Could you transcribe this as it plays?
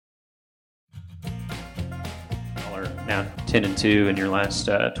Y'all are now 10-2 in your last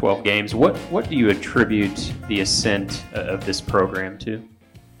 12 games. What do you attribute the ascent of this program to?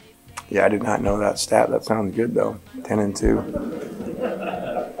 Yeah, I did not know that stat. That sounds good though.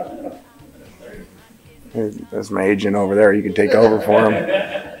 10-2. There's my agent over there. You can take over for him.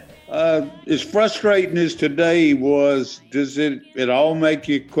 As frustrating as today was, does it at all make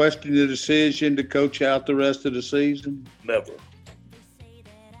you question the decision to coach out the rest of the season? Never.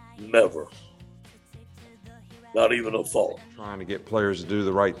 Not even a thought. Trying to get players to do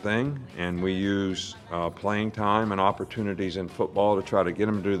the right thing, and we use playing time and opportunities in football to try to get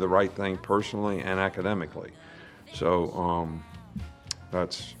them to do the right thing personally and academically. So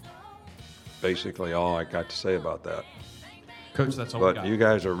that's basically all I got to say about that. Coach, that's all we got. But you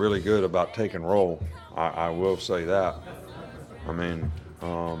guys are really good about taking roll. I will say that. I mean,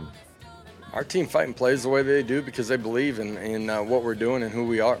 our team fighting plays the way they do because they believe in what we're doing and who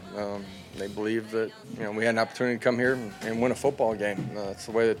we are. They believe that we had an opportunity to come here and win a football game. That's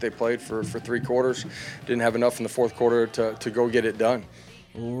the way that they played for 3 quarters. Didn't have enough in the fourth quarter to go get it done.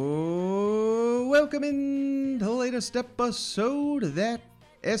 Oh, welcome in to the latest episode of that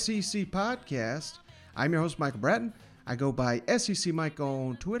SEC podcast. I'm your host, Michael Bratton. I go by SEC Mike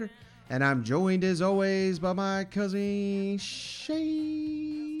on Twitter, and I'm joined as always by my cousin Shane,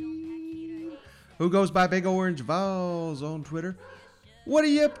 who goes by Big Orange Vols on Twitter. What are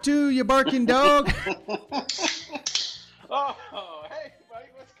you up to, you barking dog? Hey, buddy,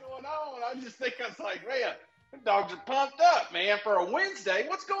 what's going on? I just think I was like, man, the dogs are pumped up, man, for a Wednesday.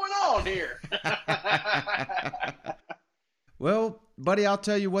 What's going on here? Well, buddy, I'll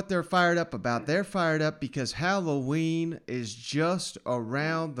tell you what they're fired up about. They're fired up because Halloween is just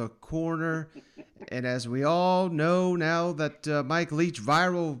around the corner. And as we all know now that Mike Leach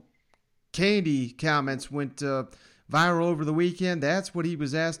viral candy comments went viral over the weekend, that's what he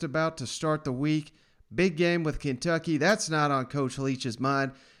was asked about to start the week. Big game with Kentucky. That's not on Coach Leach's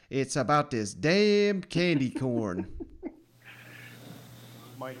mind. It's about this damn candy corn.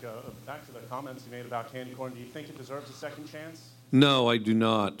 Mike, back to the comments you made about candy corn. Do you think it deserves a second chance? No, I do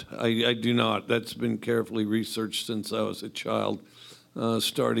not. I do not. That's been carefully researched since I was a child,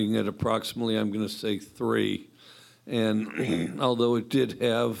 starting at approximately, I'm going to say 3. And although it did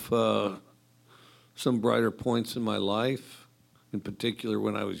have some brighter points in my life, in particular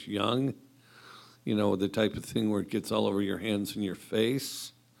when I was young, the type of thing where it gets all over your hands and your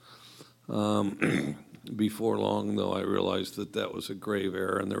face. Before long, though, I realized that was a grave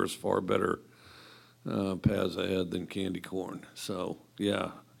error, and there was far better paths ahead than candy corn. So,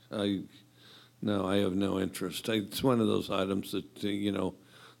 yeah, I have no interest. It's one of those items that,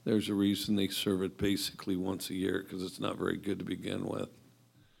 there's a reason they serve it basically once a year because it's not very good to begin with.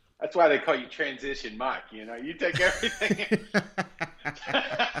 That's why they call you Transition Mike. You take everything. I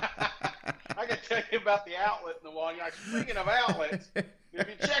can tell you about the outlet in the wall. Speaking of outlets, if you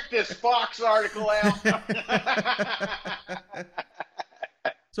check this Fox article out.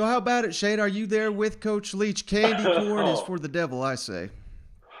 So how about it, Shane? Are you there with Coach Leach? Candy corn is for the devil, I say.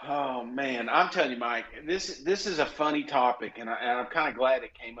 Oh, man. I'm telling you, Mike, this is a funny topic, and I'm kind of glad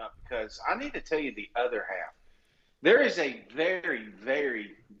it came up because I need to tell you the other half. There is a very,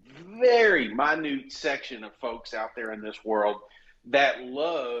 very, very minute section of folks out there in this world that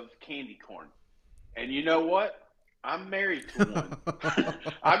love candy corn. And you know what? I'm married to one.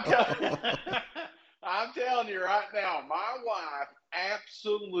 I'm telling you right now, my wife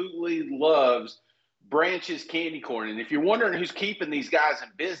absolutely loves Branch's candy corn. And if you're wondering who's keeping these guys in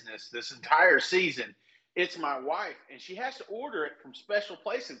business this entire season, it's my wife. And she has to order it from special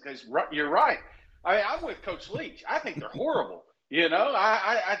places because you're right. I'm with Coach Leach. I think they're horrible. And I'm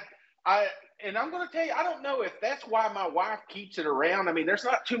going to tell you, I don't know if that's why my wife keeps it around. I mean, there's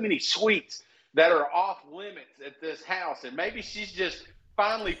not too many sweets that are off limits at this house. And maybe she's just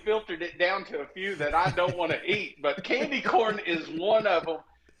finally filtered it down to a few that I don't want to eat. But candy corn is one of them.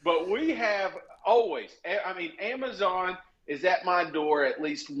 But we have always, Amazon is at my door at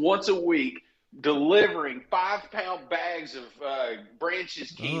least once a week delivering 5-pound bags of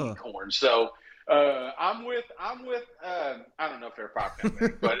Branch's candy corn. So I'm with I don't know if they're 5-pound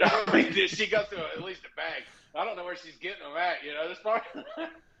bags, but she goes to at least a bag. I don't know where she's getting them at. There's probably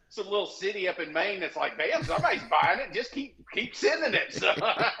some little city up in Maine that's like, damn, somebody's buying it. Just keep sending it. So,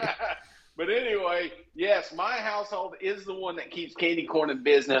 but anyway, yes, my household is the one that keeps candy corn in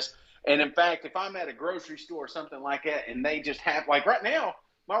business. And in fact, if I'm at a grocery store or something like that, and they just have, like right now,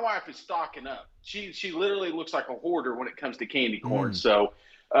 my wife is stocking up. She literally looks like a hoarder when it comes to candy corn. So.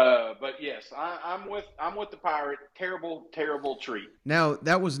 But yes, I'm with the Pirate. Terrible, terrible treat. Now,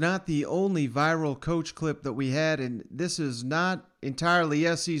 that was not the only viral coach clip that we had, and this is not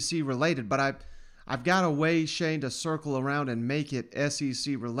entirely SEC related, but I've got a way, Shane, to circle around and make it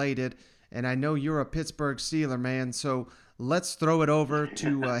SEC related. And I know you're a Pittsburgh Steeler man, so let's throw it over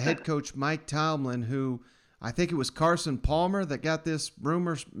to head coach Mike Tomlin, who I think it was Carson Palmer that got this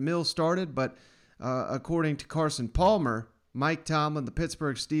rumor mill started. But according to Carson Palmer, Mike Tomlin, the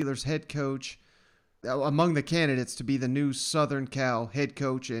Pittsburgh Steelers head coach, among the candidates to be the new Southern Cal head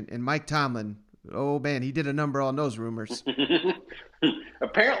coach, and Mike Tomlin, oh man, he did a number on those rumors.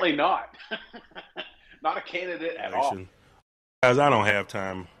 Apparently not. Not a candidate at all. Guys, I don't have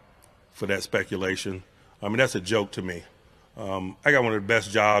time for that speculation. I mean, that's a joke to me. I got one of the best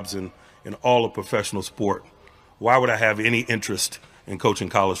jobs in all of professional sport. Why would I have any interest in coaching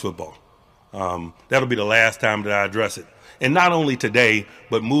college football? That'll be the last time that I address it. And not only today,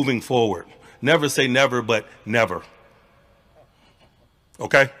 but moving forward. Never say never, but never.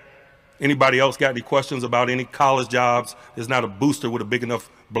 Okay? Anybody else got any questions about any college jobs? There's not a booster with a big enough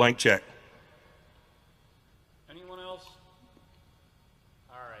blank check. Anyone else?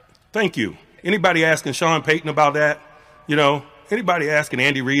 All right. Thank you. Anybody asking Sean Payton about that? You know, anybody asking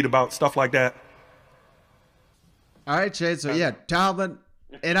Andy Reid about stuff like that? All right, Shane. So, yeah, Tomlin,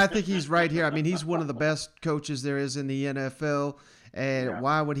 and I think he's right here. I mean, he's one of the best coaches there is in the NFL. And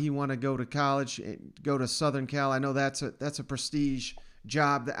why would he want to go to college, go to Southern Cal? I know that's a prestige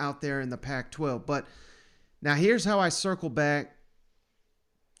job out there in the Pac-12. But now here's how I circle back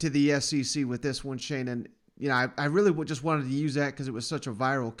to the SEC with this one, Shane. And, you know, I really just wanted to use that because it was such a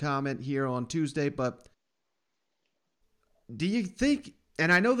viral comment here on Tuesday. But do you think,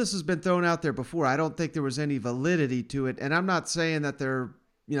 and I know this has been thrown out there before, I don't think there was any validity to it. And I'm not saying that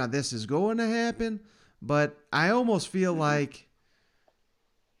this is going to happen, but I almost feel like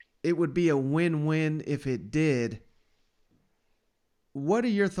it would be a win-win if it did. What are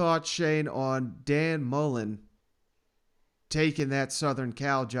your thoughts, Shane, on Dan Mullen taking that Southern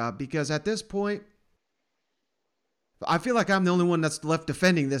Cal job? Because at this point, I feel like I'm the only one that's left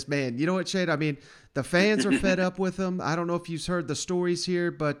defending this man. You know what, Shane? I mean, the fans are fed up with him. I don't know if you've heard the stories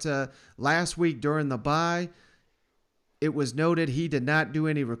here, but last week during the bye, it was noted he did not do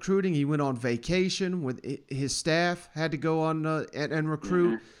any recruiting. He went on vacation with his staff, had to go on and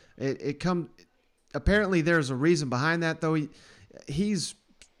recruit. Apparently there's a reason behind that, though. He's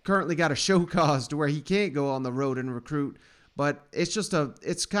currently got a show cause to where he can't go on the road and recruit. But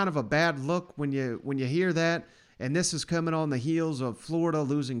it's kind of a bad look when you hear that. And this is coming on the heels of Florida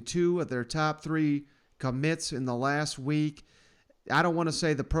losing 2 of their top 3 commits in the last week. I don't want to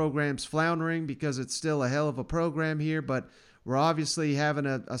say the program's floundering because it's still a hell of a program here, but we're obviously having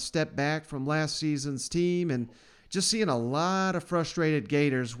a step back from last season's team and just seeing a lot of frustrated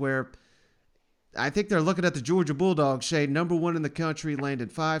Gators where I think they're looking at the Georgia Bulldogs, Shane, number 1 in the country,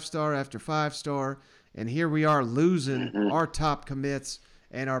 landed 5-star after 5-star, and here we are losing our top commits,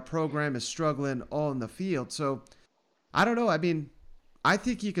 and our program is struggling on the field. So I don't know. I mean, I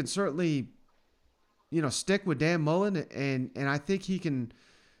think you can certainly, stick with Dan Mullen, and I think he can.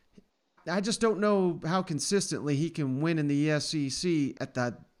 I just don't know how consistently he can win in the SEC at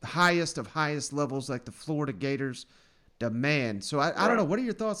the highest of highest levels like the Florida Gators demand. So I don't know. What are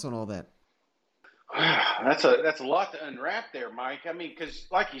your thoughts on all that? That's a lot to unwrap there, Mike. I mean, because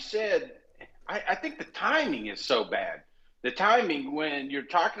like you said, I think the timing is so bad. The timing when you're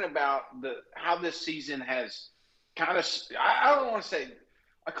talking about how this season has kind of – I don't want to say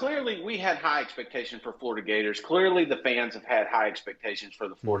 – clearly we had high expectations for Florida Gators. Clearly the fans have had high expectations for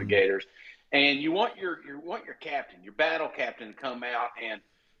the Florida Gators. And you want your captain, your battle captain to come out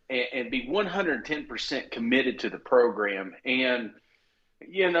and be 110% committed to the program. And,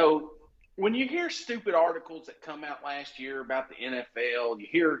 when you hear stupid articles that come out last year about the NFL, you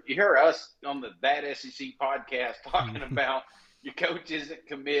hear us on the Bad SEC podcast talking about your coach isn't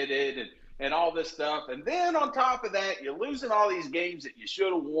committed and all this stuff. And then on top of that, you're losing all these games that you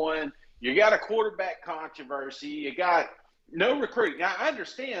should have won. You got a quarterback controversy. You got no recruiting. Now, I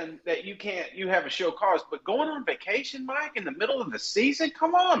understand that you have a show cause, but going on vacation, Mike, in the middle of the season,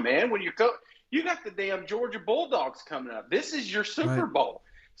 come on, man. When you got the damn Georgia Bulldogs coming up. This is your Super Bowl.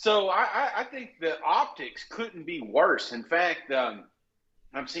 So I think the optics couldn't be worse. In fact,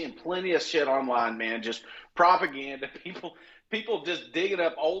 I'm seeing plenty of shit online, man, just propaganda. People just digging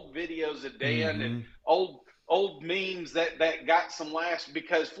up old videos of Dan and old memes that got some laughs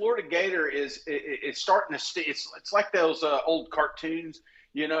because Florida Gator is starting to it's like those old cartoons.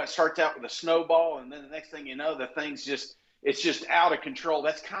 It starts out with a snowball, and then the next thing you know, the thing's it's just out of control.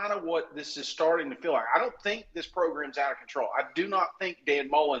 That's kind of what this is starting to feel like. I don't think this program's out of control. I do not think Dan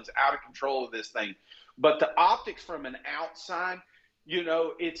Mullen's out of control of this thing. But the optics from an outside,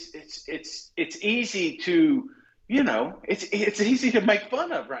 it's easy to, it's easy to make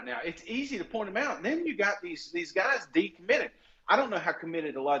fun of right now. It's easy to point them out. And then you got these guys decommitted. I don't know how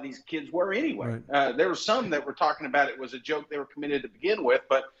committed a lot of these kids were anyway. Right. There were some that were talking about it was a joke they were committed to begin with,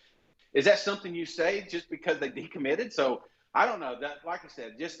 but is that something you say just because they decommitted? So I don't know. That, like I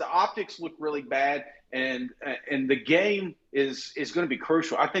said, just the optics look really bad, and the game is going to be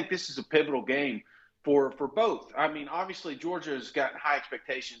crucial. I think this is a pivotal game for both. I mean, obviously Georgia's got high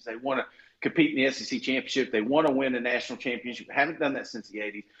expectations. They want to compete in the SEC championship. They want to win a national championship. Haven't done that since the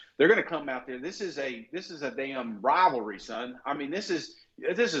 80s. They're going to come out there. This is a damn rivalry, son. I mean, this is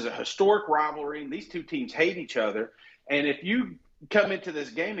a historic rivalry, and these two teams hate each other. And if you come into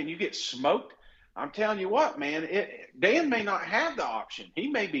this game and you get smoked, I'm telling you what, man, Dan may not have the option. He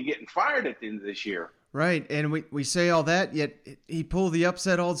may be getting fired at the end of this year. Right, and we say all that, yet he pulled the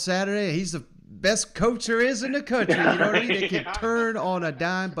upset on Saturday. He's the best coach there is in the country. You know what I mean? They can turn on a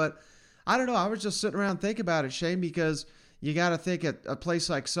dime, but I don't know. I was just sitting around thinking about it, Shane, because you got to think at a place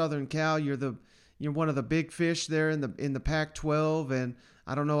like Southern Cal, you're one of the big fish there in the Pac-12, and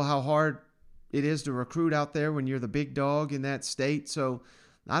I don't know how hard it is to recruit out there when you're the big dog in that state. So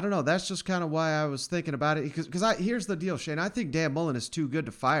I don't know. That's just kind of why I was thinking about it. Because here's the deal, Shane. I think Dan Mullen is too good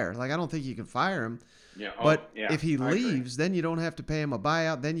to fire. Like, I don't think you can fire him. Yeah. But if he leaves, then you don't have to pay him a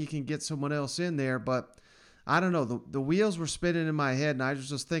buyout. Then you can get someone else in there. But I don't know. The wheels were spinning in my head, and I was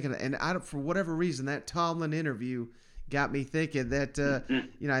just thinking. And for whatever reason, that Tomlin interview got me thinking that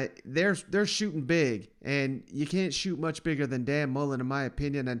they're shooting big, and you can't shoot much bigger than Dan Mullen, in my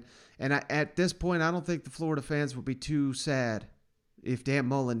opinion. And at this point, I don't think the Florida fans would be too sad if Dan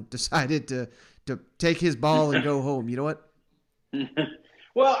Mullen decided to take his ball and go home. You know what?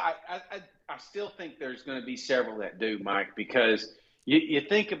 Well, I still think there's going to be several that do, Mike, because you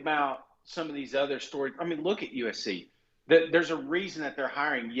think about some of these other stories. I mean, look at USC. There's a reason that they're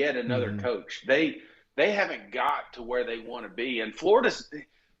hiring yet another coach. They haven't got to where they want to be. And Florida,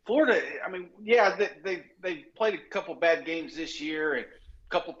 I mean, yeah, they played a couple bad games this year, and a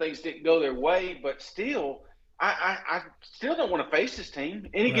couple things didn't go their way, but still, I still don't want to face this team.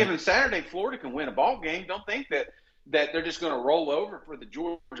 Any given Saturday, Florida can win a ball game. Don't think that they're just going to roll over for the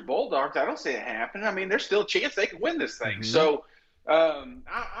Georgia Bulldogs. I don't see it happen. I mean, there's still a chance they can win this thing. So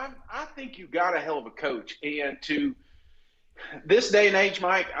I think you got a hell of a coach. And to this day and age,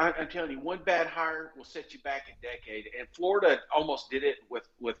 Mike, I'm telling you, one bad hire will set you back a decade. And Florida almost did it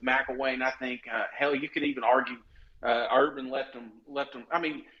with McElwain, I think. Hell, you could even argue Urban left them. I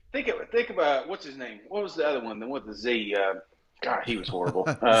mean, think about what's his name? What was the other one? The one with the Z. God, he was horrible.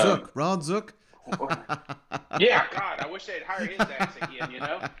 Ron Zook. Yeah, God, I wish they'd hire his ass again. You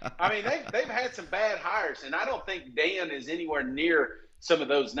know, I mean, they've had some bad hires, and I don't think Dan is anywhere near some of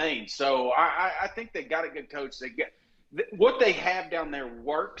those names. So I think they got a good coach. They get what they have down there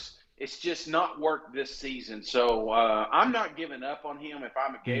works. It's just not worked this season. So I'm not giving up on him if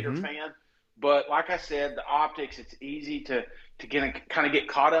I'm a Gator fan. But like I said, the optics, it's easy to kind of get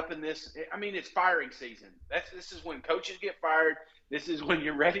caught up in this. I mean, it's firing season. This is when coaches get fired. This is when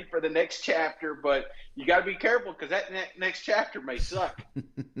you're ready for the next chapter. But you got to be careful because that next chapter may suck.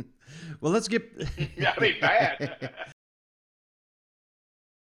 Well, let's get – I mean, bad.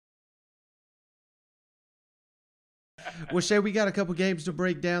 Well, Shay, we got a couple games to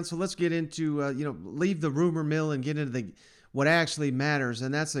break down, so let's get into leave the rumor mill and get into what actually matters,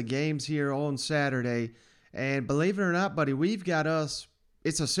 and that's the games here on Saturday. And believe it or not, buddy, we've got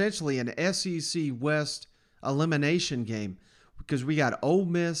it's essentially an SEC West elimination game because we got Ole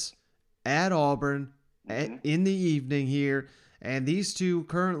Miss at Auburn in the evening here, and these two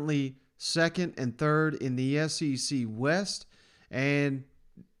currently second and third in the SEC West, and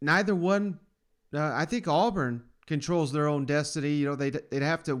neither one, I think Auburn controls their own destiny. You know, they'd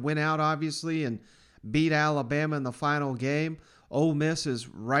have to win out, obviously, and beat Alabama in the final game. Ole Miss is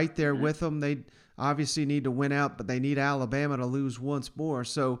right there with them. They obviously need to win out, but they need Alabama to lose once more.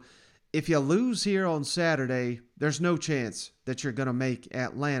 So if you lose here on Saturday, there's no chance that you're going to make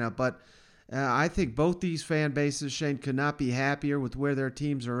Atlanta. But I think both these fan bases, Shane, could not be happier with where their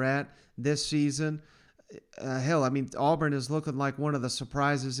teams are at this season. Hell, I mean, Auburn is looking like one of the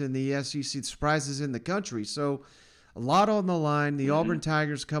surprises in the SEC, surprises in the country. So a lot on the line. The Auburn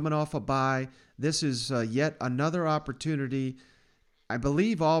Tigers coming off a bye. This is yet another opportunity. I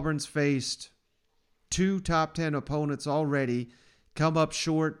believe Auburn's faced 2 top 10 opponents already, come up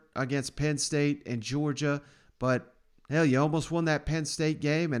short against Penn State and Georgia. But, hell, you almost won that Penn State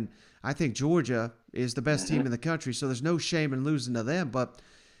game, and I think Georgia is the best team in the country, so there's no shame in losing to them. But,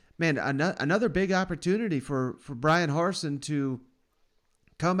 man, another big opportunity for Brian Harsin to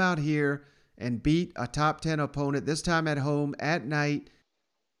come out here and beat a top 10 opponent, this time at home, at night.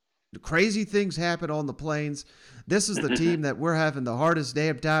 crazy things happen on the Plains. This is the team that we're having the hardest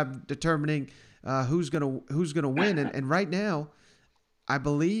damn time determining who's gonna win. And right now, I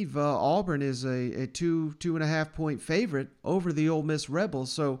believe Auburn is a 2.5 point favorite over the Ole Miss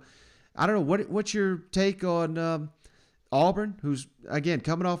Rebels. So I don't know what's your take on Auburn, who's again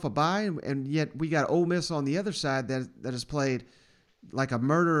coming off a bye, and yet we got Ole Miss on the other side that has played like a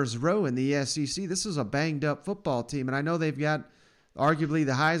murderer's row in the SEC. This is a banged up football team, and I know they've got arguably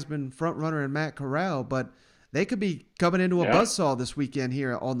the Heisman front runner in Matt Corral, but they could be coming into a buzzsaw this weekend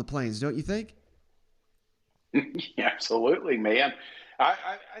here on the Plains, don't you think? Yeah, absolutely, man. I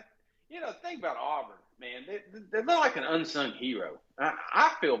the thing about Auburn, man, they're like an unsung hero.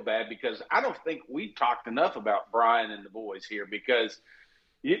 I feel bad because I don't think we talked enough about Brian and the boys here, because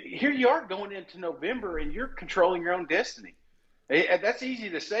here you are going into November and you're controlling your own destiny. That's easy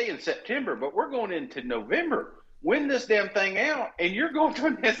to say in September, but we're going into November. Win this damn thing out, and you're going to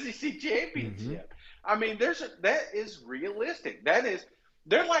an SEC championship. I mean, that is realistic.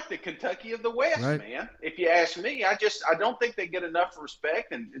 They're like the Kentucky of the West, right, man. If you ask me, I don't think they get enough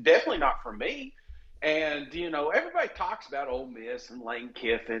respect, and definitely not from me. And everybody talks about Ole Miss and Lane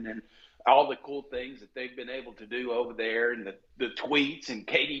Kiffin and all the cool things that they've been able to do over there, and the tweets and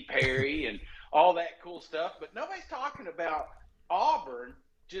Katy Perry and all that cool stuff. But nobody's talking about Auburn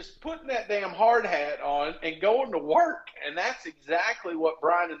just putting that damn hard hat on and going to work. And that's exactly what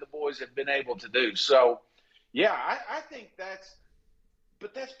Brian and the boys have been able to do. So, yeah, I think that's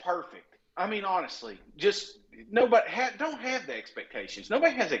perfect. I mean, honestly, just don't have the expectations.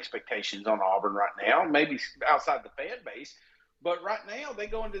 Nobody has expectations on Auburn right now, maybe outside the fan base. But right now, they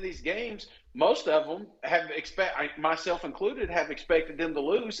go into these games, most of them myself included, have expected them to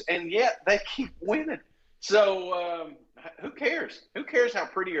lose, and yet they keep winning. So who cares? Who cares how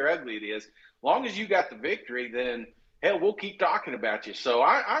pretty or ugly it is? As long as you got the victory, then, hell, we'll keep talking about you. So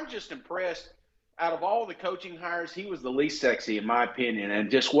I'm just impressed. Out of all the coaching hires, he was the least sexy, in my opinion, and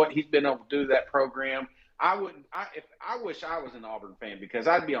just what he's been able to do to that program. I wish I was an Auburn fan, because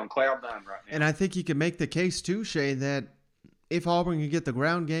I'd be on cloud nine right now. And I think you can make the case too, Shane, that if Auburn can get the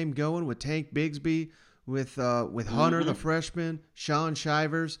ground game going with Tank Bigsby, with Hunter, the freshman, Sean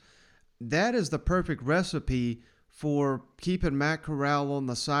Shivers, that is the perfect recipe for keeping Matt Corral on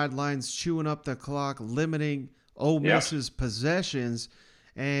the sidelines, chewing up the clock, limiting Ole Miss's possessions.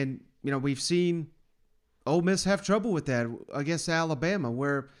 And, we've seen Ole Miss have trouble with that against Alabama,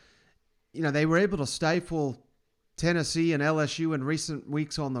 where, they were able to stifle Tennessee and LSU in recent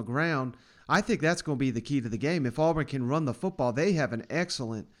weeks on the ground. I think that's going to be the key to the game. If Auburn can run the football, they have an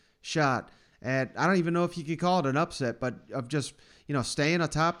excellent shot at, I don't even know if you could call it an upset, but of just, staying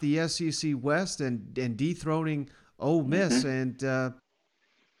atop the SEC West and dethroning Ole Miss. And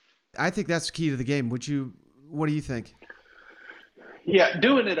I think that's the key to the game. What do you think? Yeah,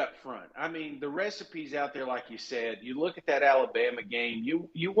 doing it up front. I mean, the recipe's out there, like you said. You look at that Alabama game,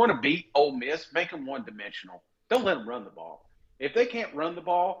 you want to beat Ole Miss, make them one-dimensional. Don't let them run the ball. If they can't run the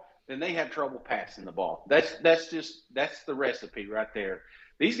ball, then they have trouble passing the ball. That's the recipe right there.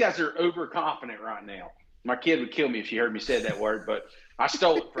 These guys are overconfident right now. My kid would kill me if she heard me say that word, but I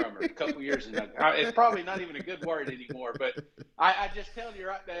stole it from her a couple years ago. It's probably not even a good word anymore, but I just tell you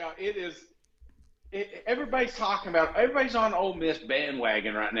right now, everybody's talking about, everybody's on Ole Miss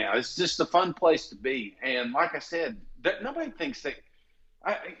bandwagon right now. It's just a fun place to be. And like I said, nobody thinks that.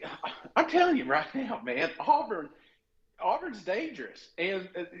 I'm telling you right now, man, Auburn's dangerous, and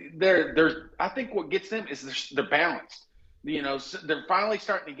I think what gets them is they're balanced. They're finally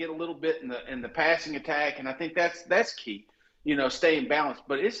starting to get a little bit in the passing attack, and I think that's key. Staying balanced.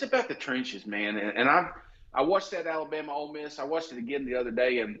 But it's about the trenches, man. And I watched that Alabama Ole Miss. I watched it again the other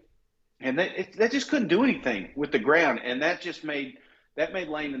day, and they just couldn't do anything with the ground, and that made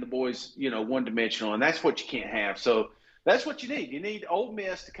Lane and the boys, one-dimensional, and that's what you can't have. So that's what you need. You need Ole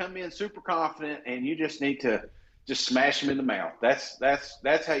Miss to come in super confident, and you just need to just smash them in the mouth. That's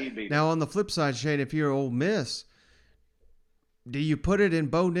how you beat them. Now, on the flip side, Shane, if you're Ole Miss, do you put it in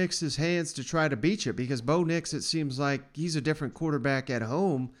Bo Nix's hands to try to beat you? Because Bo Nix, it seems like he's a different quarterback at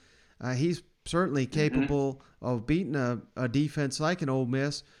home. He's certainly capable of beating a defense like an Ole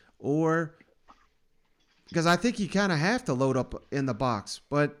Miss, or because I think you kind of have to load up in the box.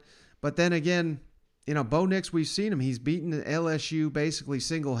 But then again, Bo Nix, we've seen him. He's beaten LSU basically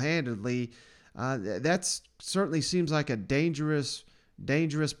single-handedly. That certainly seems like a dangerous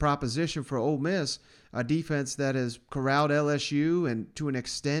proposition for Ole Miss, a defense that has corralled LSU and to an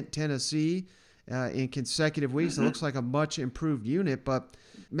extent Tennessee in consecutive weeks. It looks like a much improved unit, but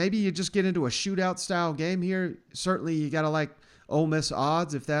maybe you just get into a shootout style game here. Certainly you got to like Ole Miss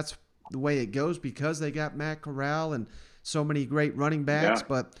odds if that's the way it goes, because they got Matt Corral and so many great running backs. Yeah.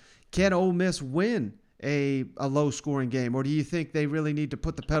 But can Ole Miss win a low-scoring game, or do you think they really need to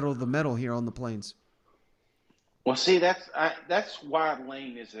put the pedal to the metal here on the Plains? Well, see, that's why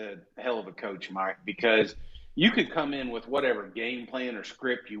Lane is a hell of a coach, Mike, because you could come in with whatever game plan or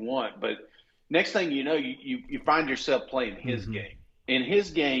script you want, but next thing you know, you find yourself playing his game. And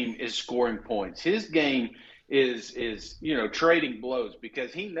his game is scoring points. His game is trading blows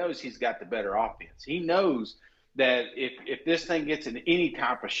because he knows he's got the better offense. He knows that if this thing gets in any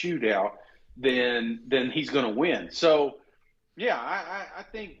type of shootout, then he's going to win. So, yeah, I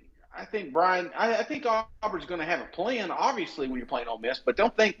think Brian. I think Auburn's going to have a plan. Obviously, when you're playing Ole Miss, but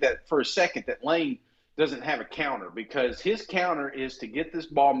don't think that for a second that Lane doesn't have a counter, because his counter is to get this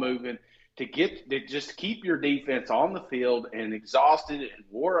ball moving, to just keep your defense on the field and exhausted and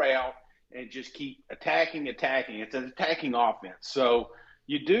wore out, and just keep attacking. It's an attacking offense. So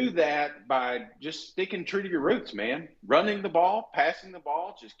you do that by just sticking true to your roots, man. Running the ball, passing the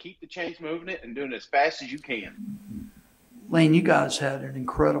ball, just keep the chains moving it and doing it as fast as you can. Lane, you guys had an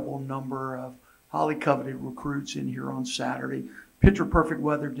incredible number of highly coveted recruits in here on Saturday. Picture perfect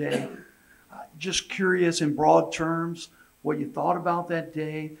weather day. Just curious, in broad terms, what you thought about that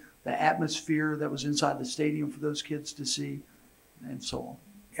day, the atmosphere that was inside the stadium for those kids to see, and so on.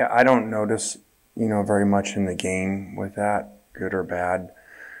 Yeah, I don't notice, very much in the game with that, good or bad.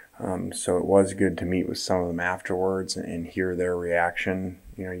 So it was good to meet with some of them afterwards and hear their reaction.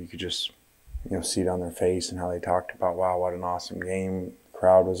 You could just see it on their face and how they talked about, wow, what an awesome game. The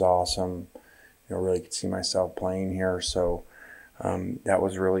crowd was awesome. Really could see myself playing here. So that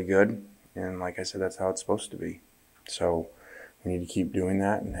was really good. And like I said, that's how it's supposed to be. So we need to keep doing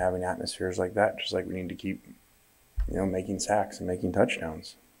that and having atmospheres like that, just like we need to keep, making sacks and making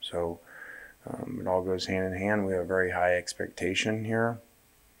touchdowns. So it all goes hand in hand. We have a very high expectation here.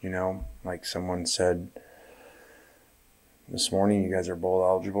 Like someone said this morning, you guys are bowl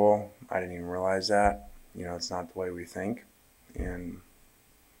eligible. I didn't even realize that. It's not the way we think. And,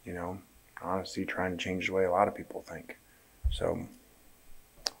 honestly, trying to change the way a lot of people think. So,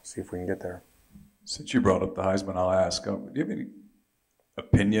 see if we can get there. Since you brought up the Heisman, I'll ask, do you have any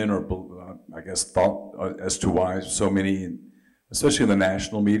opinion or, thought as to why so many, especially in the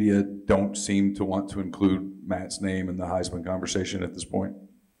national media, don't seem to want to include Matt's name in the Heisman conversation at this point?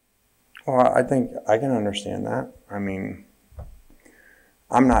 Well, I think I can understand that. I mean,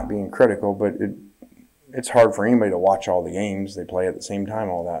 I'm not being critical, but it's hard for anybody to watch all the games. They play at the same time,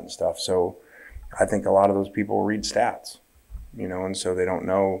 all that and stuff. So I think a lot of those people read stats, and so they don't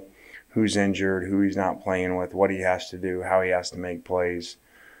know who's injured, who he's not playing with, what he has to do, how he has to make plays.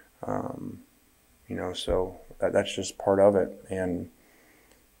 So that's just part of it. And,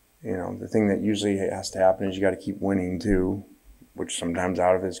 the thing that usually has to happen is you got to keep winning too, which sometimes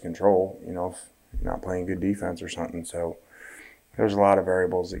out of his control, if you're not playing good defense or something. So there's a lot of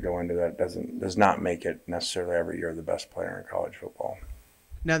variables that go into that. Does not make it necessarily every year the best player in college football.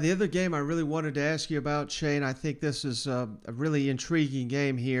 Now, the other game I really wanted to ask you about, Shane, I think this is a really intriguing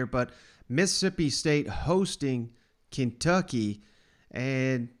game here, but Mississippi State hosting Kentucky.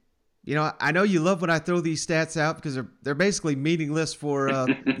 And, I know you love when I throw these stats out because they're basically meaningless for,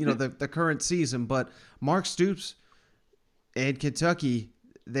 the current season. But Mark Stoops and Kentucky,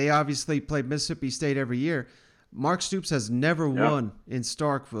 they obviously play Mississippi State every year. Mark Stoops has never won in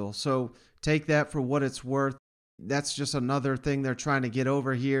Starkville. So take that for what it's worth. That's just another thing they're trying to get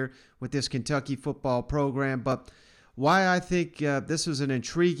over here with this Kentucky football program. But why I think this is an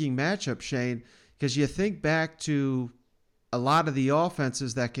intriguing matchup, Shane, because you think back to a lot of the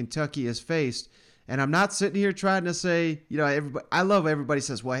offenses that Kentucky has faced, and I'm not sitting here trying to say, everybody, I love everybody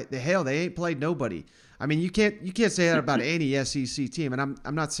says, well, the hell, they ain't played nobody. I mean, you can't say that about any SEC team, and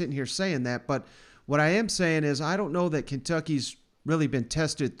I'm not sitting here saying that, but what I am saying is I don't know that Kentucky's really been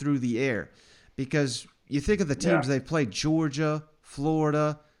tested through the air, because you think of the teams they've played: Georgia,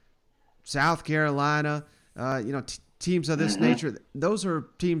 Florida, South Carolina, teams of this nature. Those are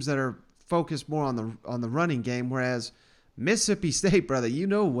teams that are focused more on the running game, whereas Mississippi State, brother, you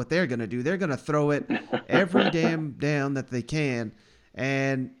know what they're going to do. They're going to throw it every damn down that they can,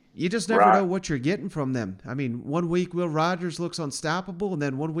 and you just never know what you're getting from them. I mean, one week Will Rogers looks unstoppable, and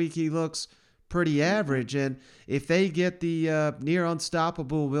then one week he looks pretty average. And if they get the near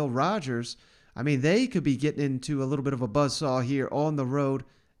unstoppable Will Rogers, I mean, they could be getting into a little bit of a buzzsaw here on the road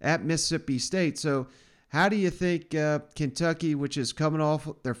at Mississippi State. So how do you think Kentucky, which is coming off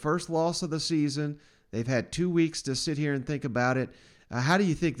their first loss of the season, they've had 2 weeks to sit here and think about it, how do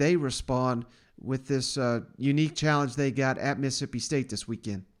you think they respond with this unique challenge they got at Mississippi State this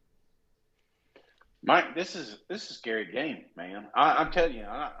weekend? Mike, this is a scary game, man. I'm telling you,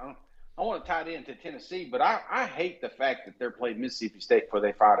 I I want to tie it into Tennessee, but I hate the fact that they're playing Mississippi State before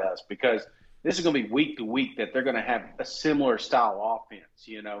they fight us, because this is going to be week to week that they're going to have a similar style offense.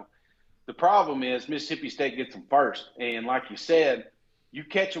 The problem is Mississippi State gets them first, and like you said, you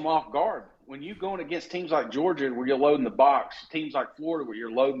catch them off guard. When you're going against teams like Georgia where you're loading the box, teams like Florida where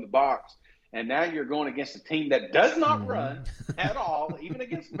you're loading the box, and now you're going against a team that does not run at all, even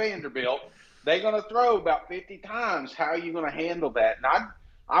against Vanderbilt, they're going to throw about 50 times. How are you going to handle that? And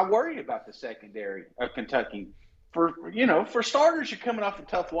I worry about the secondary of Kentucky. For starters, you're coming off a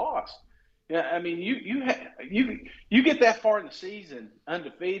tough loss. Yeah, I mean, you get that far in the season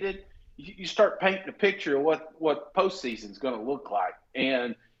undefeated, you start painting a picture of what postseason is going to look like,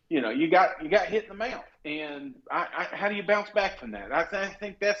 and you got hit in the mouth, and how do you bounce back from that? I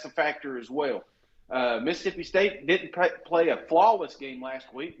think that's a factor as well. Mississippi State didn't play a flawless game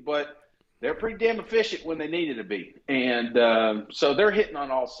last week, but they're pretty damn efficient when they needed to be, and so they're hitting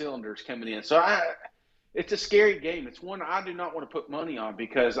on all cylinders coming in. So it's a scary game. It's one I do not want to put money on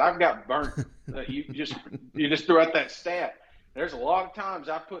because I've got burnt. You just threw out that stat. There's a lot of times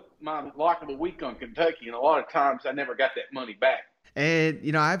I put my lock of the week on Kentucky, and a lot of times I never got that money back.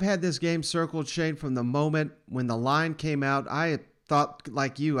 And, I've had this game circled, Shane, from the moment when the line came out. I had thought,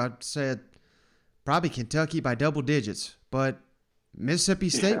 like you, I said probably Kentucky by double digits, but Mississippi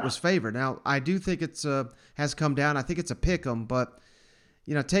State was favored. Now, I do think it's has come down. I think it's a pick 'em, but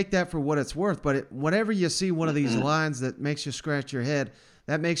take that for what it's worth. But whenever you see one of these lines that makes you scratch your head,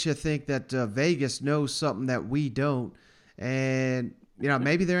 that makes you think that Vegas knows something that we don't. And,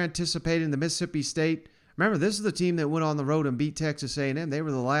 maybe they're anticipating the Mississippi State. Remember, this is the team that went on the road and beat Texas A&M. They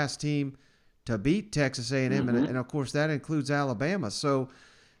were the last team to beat Texas A&M, and of course, that includes Alabama. So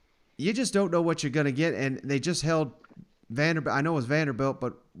you just don't know what you're going to get. And they just held Vanderbilt. I know it was Vanderbilt,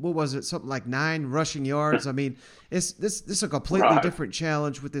 but what was it? Something like 9 rushing yards. I mean, this is a completely different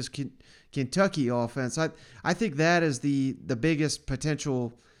challenge with this Kentucky offense. I think that is the biggest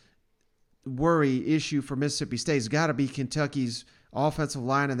potential worry issue for Mississippi State. It's got to be Kentucky's offensive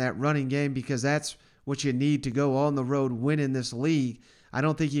line and that running game, because that's what you need to go on the road winning this league. I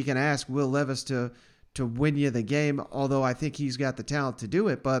don't think you can ask Will Levis to win you the game, although I think he's got the talent to do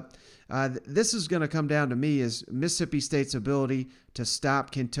it. But this is going to come down to me is Mississippi State's ability to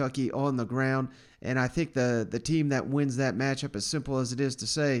stop Kentucky on the ground. And I think the team that wins that matchup, as simple as it is to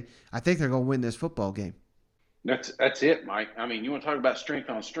say, I think they're going to win this football game. That's it, Mike. I mean, you want to talk about strength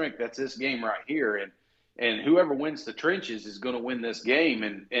on strength, that's this game right here. And whoever wins the trenches is going to win this game.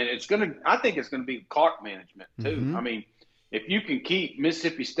 And I think it's going to be clock management too. Mm-hmm. I mean, if you can keep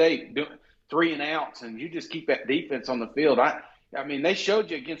Mississippi State doing 3 and outs and you just keep that defense on the field, I mean, they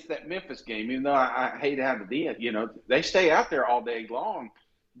showed you against that Memphis game, even though I hate how they did, they stay out there all day long.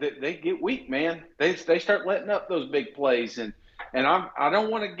 They get weak, man. They start letting up those big plays. And I don't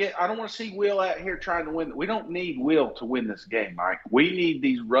want to see Will out here trying to win. We don't need Will to win this game, Mike. We need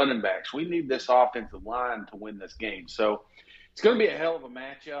these running backs. We need this offensive line to win this game. So it's going to be a hell of a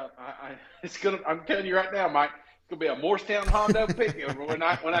matchup. I'm telling you right now, Mike, it's going to be a Morristown Hondo pick when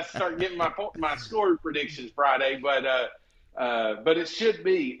I start getting my score predictions Friday. But it should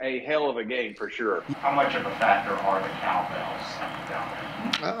be a hell of a game for sure. How much of a factor are the cowbells down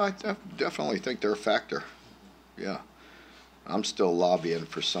there? I definitely think they're a factor. Yeah. I'm still lobbying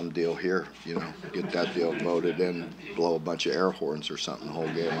for some deal here, get that deal voted in, blow a bunch of air horns or something the whole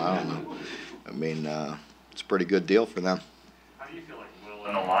game. I don't know. I mean, it's a pretty good deal for them. How do you feel like Will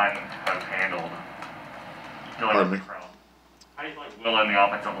and the line have handled dealing with the crowd? How do you feel like Will and the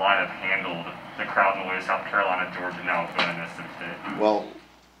offensive line have handled the crowd in the way of South Carolina, Georgia, now going to Mississippi State? Well,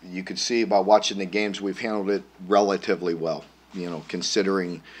 you could see by watching the games, we've handled it relatively well,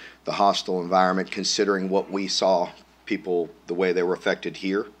 considering the hostile environment, considering what we saw people, the way they were affected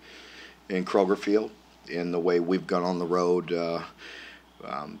here in Kroger Field, and the way we've gone on the road,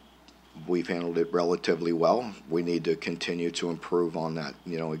 we've handled it relatively well. We need to continue to improve on that.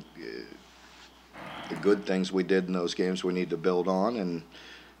 The good things we did in those games we need to build on, and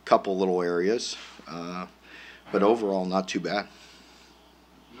a couple little areas, but overall not too bad.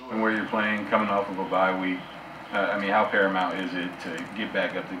 And where you're playing, coming off of a bye week, how paramount is it to get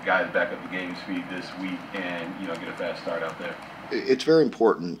back up the guys back up to game speed this week and get a fast start out there? It's very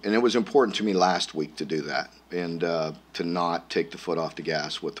important, and it was important to me last week to do that and to not take the foot off the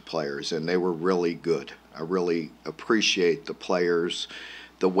gas with the players, and they were really good. I really appreciate the players,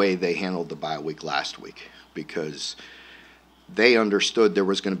 the way they handled the bye week last week, because they understood there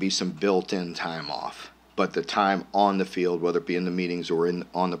was going to be some built-in time off. But the time on the field, whether it be in the meetings or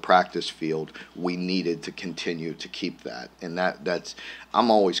on the practice field, we needed to continue to keep that. And that's I'm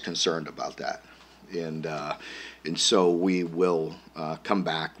always concerned about that. and so we will come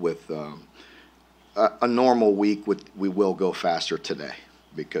back with a normal week. We will go faster today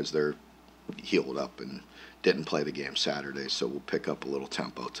because they're healed up and didn't play the game Saturday, so we'll pick up a little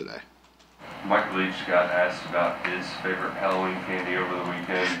tempo today. Mike Leach got asked about his favorite Halloween candy over the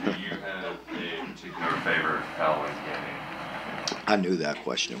weekend. Do you have a particular favorite Halloween candy? I knew that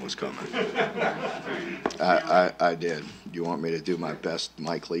question was coming. I did. You want me to do my best,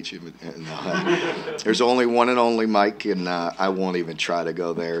 Mike Leach? There's only one and only Mike, and I won't even try to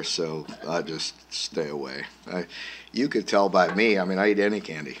go there, so I'll just stay away. You could tell by me. I mean, I eat any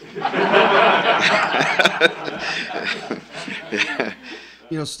candy.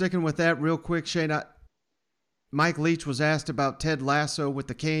 Sticking with that real quick, Shane, Mike Leach was asked about Ted Lasso with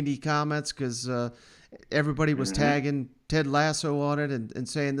the candy comments because everybody was tagging Ted Lasso on it and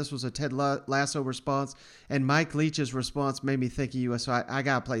saying this was a Ted Lasso response. And Mike Leach's response made me think of you, so I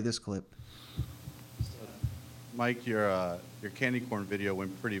got to play this clip. Mike, your candy corn video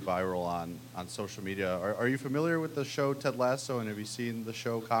went pretty viral on social media. Are you familiar with the show Ted Lasso, and have you seen the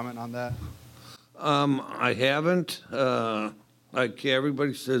show comment on that? I haven't.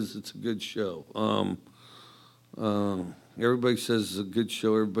 Everybody says it's a good show. Everybody says it's a good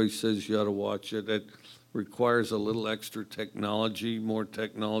show. Everybody says you ought to watch it. It requires a little extra technology, more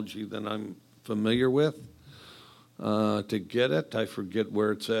technology than I'm familiar with to get it. I forget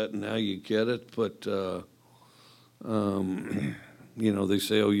where it's at and how you get it, but they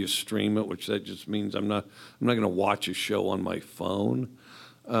say, you stream it, which that just means I'm not going to watch a show on my phone.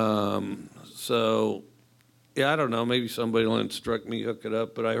 Yeah, I don't know. Maybe somebody will instruct me, hook it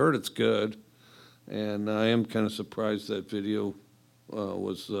up, but I heard it's good. And I am kind of surprised that video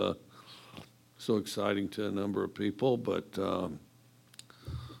was so exciting to a number of people, but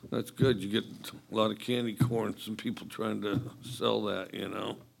that's good. You get a lot of candy corn, some people trying to sell that,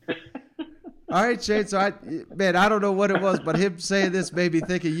 All right, Shane, so I don't know what it was, but him saying this made me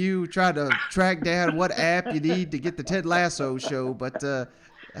think of you trying to track down what app you need to get the Ted Lasso show, but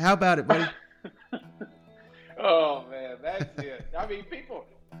how about it, buddy? Oh, man, that's it. I mean, people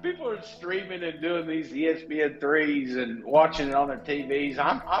are streaming and doing these ESPN 3s and watching it on their TVs.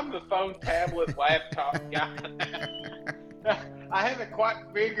 I'm the phone, tablet, laptop guy. I haven't quite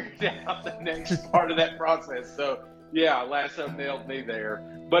figured out the next part of that process. So, yeah, Lasso nailed me there.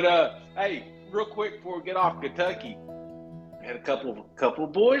 But, hey, real quick before we get off Kentucky, I had a couple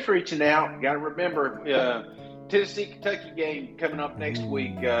of boys reaching out. You got to remember, Tennessee-Kentucky game coming up next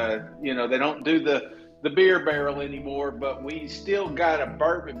week. They don't do the beer barrel anymore, but we still got a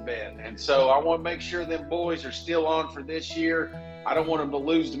bourbon bet. And so I want to make sure them boys are still on for this year. I don't want them to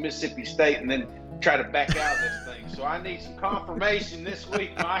lose to Mississippi State and then try to back out of this thing. So I need some confirmation this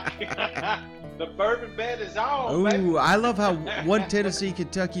week, Mike. The bourbon bet is on. Ooh, I love how one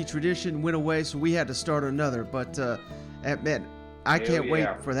Tennessee-Kentucky tradition went away, so we had to start another. But, man, I can't wait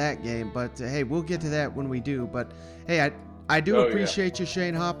for that game. But, hey, we'll get to that when we do. But, hey, I do appreciate you,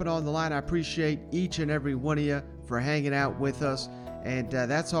 Shane, hopping on the line. I appreciate each and every one of you for hanging out with us. And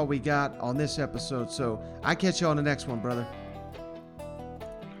that's all we got on this episode. So I catch you on the next one, brother.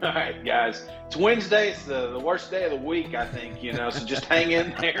 All right, guys. It's Wednesday. It's the worst day of the week, I think, so just hang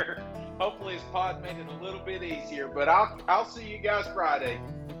in there. Hopefully this pod made it a little bit easier. But I'll see you guys Friday.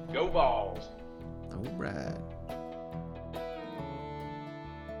 Go Vols. All right.